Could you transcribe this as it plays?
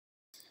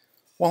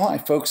Well, hi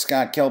folks,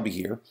 Scott Kelby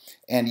here,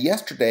 and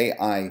yesterday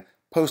I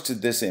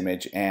posted this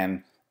image,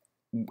 and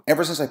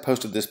ever since I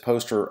posted this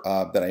poster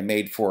that I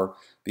made for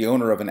the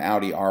owner of an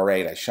Audi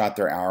R8, I shot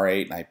their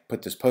R8 and I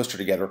put this poster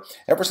together.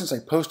 Ever since I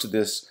posted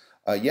this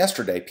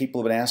yesterday,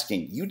 people have been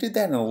asking, you did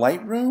that in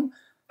Lightroom?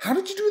 How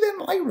did you do that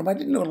in Lightroom? I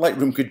didn't know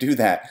Lightroom could do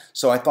that.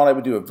 So I thought I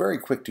would do a very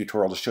quick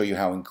tutorial to show you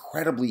how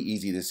incredibly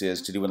easy this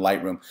is to do in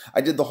Lightroom.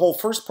 I did the whole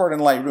first part in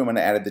Lightroom and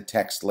I added the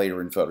text later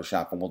in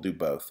Photoshop, and we'll do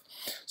both.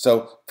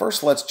 So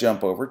first let's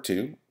jump over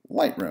to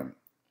Lightroom.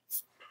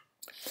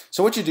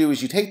 So what you do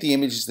is you take the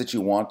images that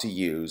you want to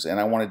use, and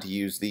I wanted to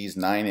use these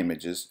 9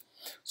 images.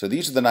 So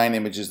these are the 9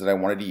 images that I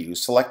wanted to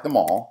use. Select them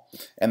all,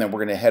 and then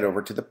we're going to head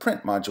over to the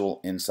print module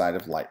inside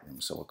of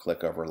Lightroom. So we'll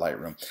click over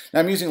Lightroom.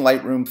 Now I'm using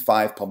Lightroom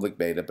 5 public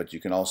beta, but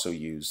you can also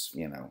use,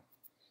 you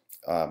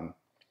can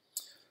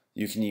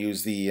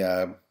use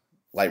the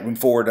Lightroom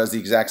 4 does the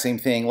exact same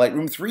thing.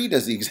 Lightroom 3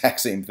 does the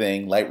exact same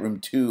thing.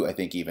 Lightroom 2, I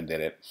think, even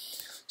did it.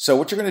 So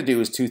what you're going to do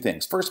is 2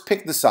 things. First,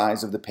 pick the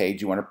size of the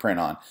page you want to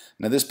print on.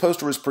 Now this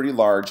poster was pretty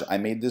large. I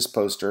made this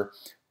poster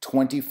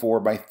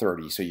 24 by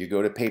 30. So you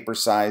go to paper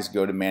size,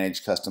 go to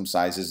manage custom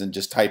sizes, and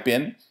just type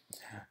in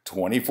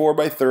 24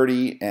 by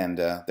 30, and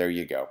there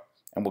you go.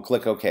 And we'll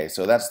click OK.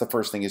 So that's the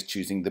first thing, is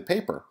choosing the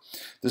paper.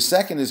 The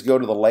second is go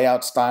to the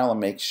layout style and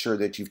make sure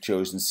that you've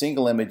chosen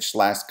single image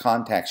 /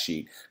 contact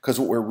sheet, because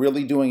what we're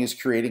really doing is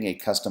creating a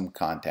custom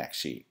contact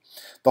sheet.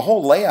 The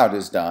whole layout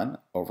is done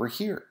over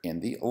here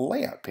in the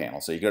layout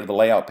panel. So you go to the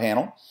layout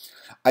panel.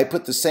 I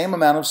put the same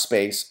amount of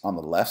space on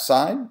the left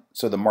side,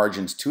 so the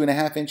margin's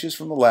 2.5 inches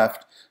from the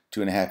left,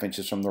 2.5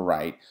 inches from the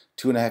right,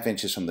 2.5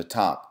 inches from the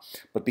top.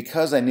 But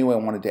because I knew I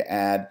wanted to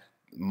add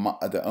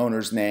the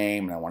owner's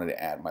name and I wanted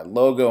to add my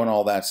logo and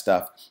all that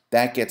stuff,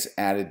 that gets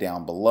added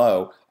down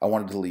below. I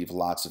wanted to leave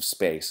lots of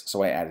space,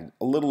 so I added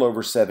a little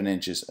over 7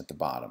 inches at the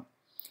bottom.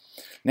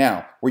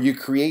 Now, where you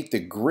create the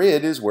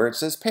grid is where it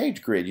says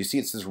page grid. You see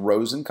it says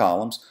rows and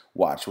columns.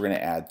 Watch, we're going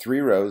to add 3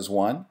 rows,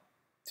 1,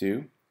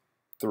 2,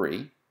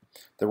 3.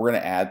 Then we're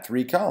going to add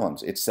 3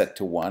 columns. It's set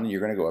to 1, you're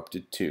going to go up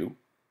to 2,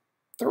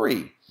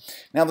 3.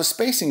 Now the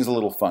spacing is a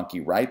little funky,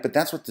 right? But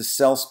that's what the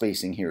cell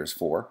spacing here is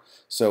for.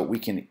 So we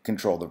can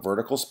control the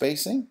vertical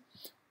spacing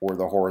or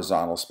the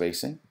horizontal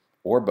spacing,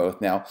 or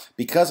both. Now,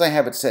 because I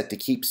have it set to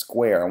keep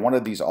square, I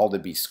wanted these all to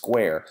be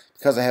square.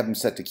 Because I have them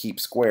set to keep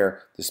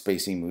square, the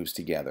spacing moves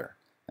together.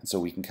 And so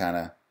we can kind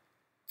of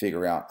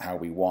figure out how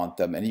we want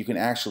them. And you can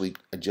actually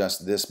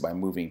adjust this by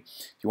moving.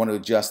 If you want to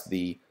adjust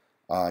the,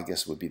 I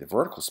guess it would be the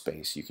vertical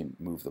space, you can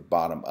move the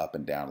bottom up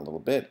and down a little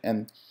bit.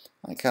 And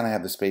I kind of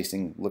have the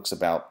spacing, looks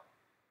about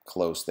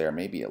close there,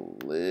 maybe a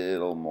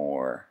little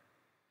more.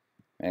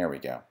 There we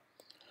go.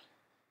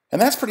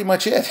 And that's pretty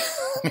much it.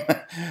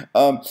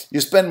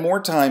 You spend more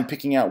time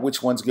picking out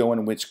which ones go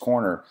in which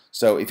corner.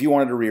 So if you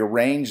wanted to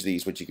rearrange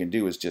these, what you can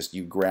do is just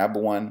you grab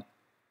one,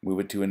 move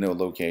it to a new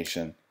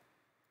location,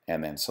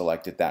 and then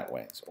select it that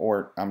way.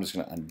 Or I'm just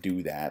going to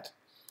undo that.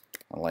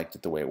 I liked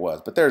it the way it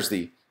was. But there's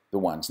the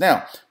ones.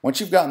 Now, once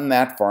you've gotten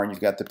that far and you've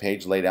got the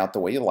page laid out the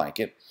way you like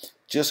it,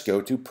 just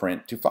go to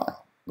Print to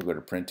File. We'll go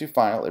to Print to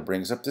File. It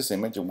brings up this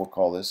image, and we'll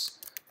call this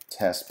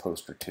Test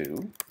Poster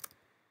 2.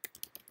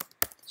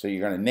 So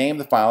you're going to name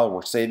the file.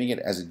 We're saving it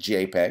as a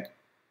JPEG.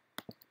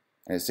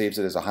 And it saves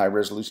it as a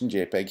high-resolution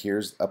JPEG.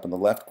 Here's up in the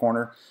left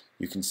corner.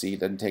 You can see it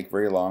doesn't take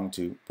very long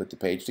to put the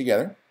page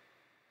together.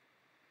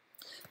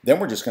 Then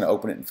we're just going to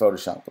open it in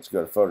Photoshop. Let's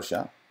go to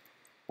Photoshop.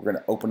 We're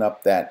going to open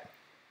up that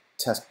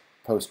Test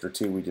Poster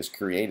 2 we just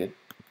created.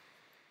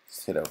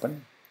 Let's hit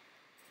Open.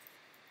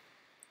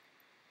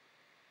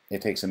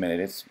 It takes a minute.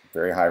 It's a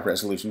very high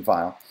resolution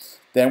file.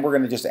 Then we're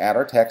going to just add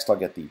our text. I'll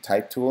get the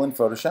Type tool in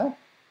Photoshop.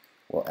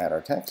 We'll add our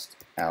text.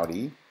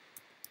 Audi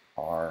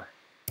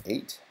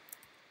R8.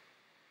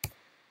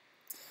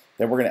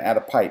 Then we're going to add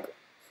a pipe.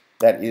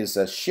 That is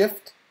a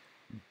Shift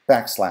 \.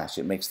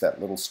 It makes that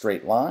little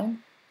straight line.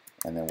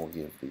 And then we'll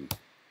give the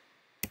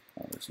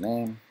owner's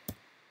name.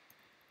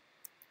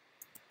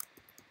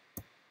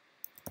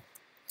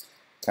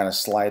 Kind of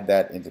slide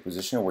that into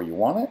position where you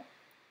want it.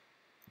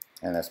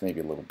 And that's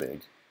maybe a little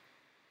big.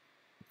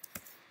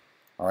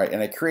 All right,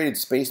 and I created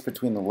space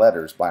between the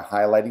letters by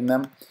highlighting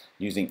them.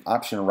 Using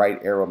Option right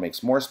arrow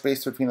makes more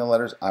space between the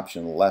letters.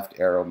 Option left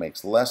arrow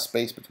makes less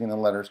space between the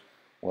letters.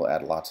 We'll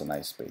add lots of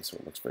nice space so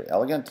it looks very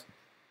elegant.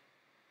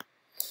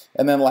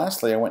 And then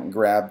lastly, I went and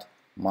grabbed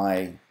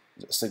my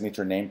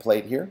signature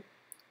nameplate here.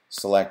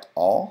 Select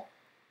all.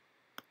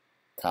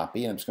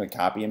 Copy, and I'm just going to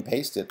copy and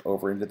paste it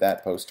over into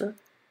that poster.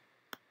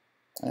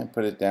 And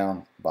put it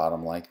down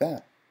bottom like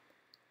that.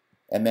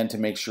 And then to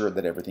make sure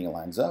that everything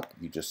lines up,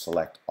 you just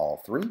select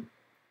all 3.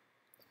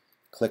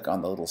 Click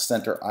on the little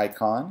center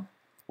icon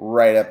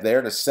right up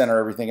there to center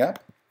everything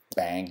up.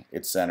 Bang,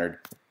 it's centered,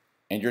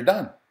 and you're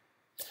done.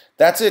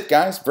 That's it,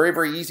 guys. Very,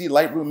 very easy.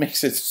 Lightroom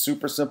makes it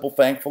super simple,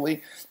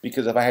 thankfully,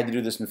 because if I had to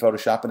do this in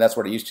Photoshop, and that's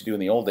what I used to do in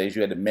the old days,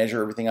 you had to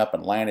measure everything up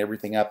and line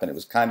everything up, and it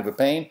was kind of a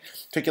pain.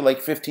 Took you like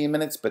 15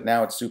 minutes, but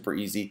now it's super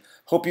easy.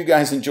 Hope you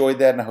guys enjoyed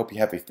that, and I hope you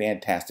have a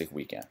fantastic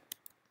weekend.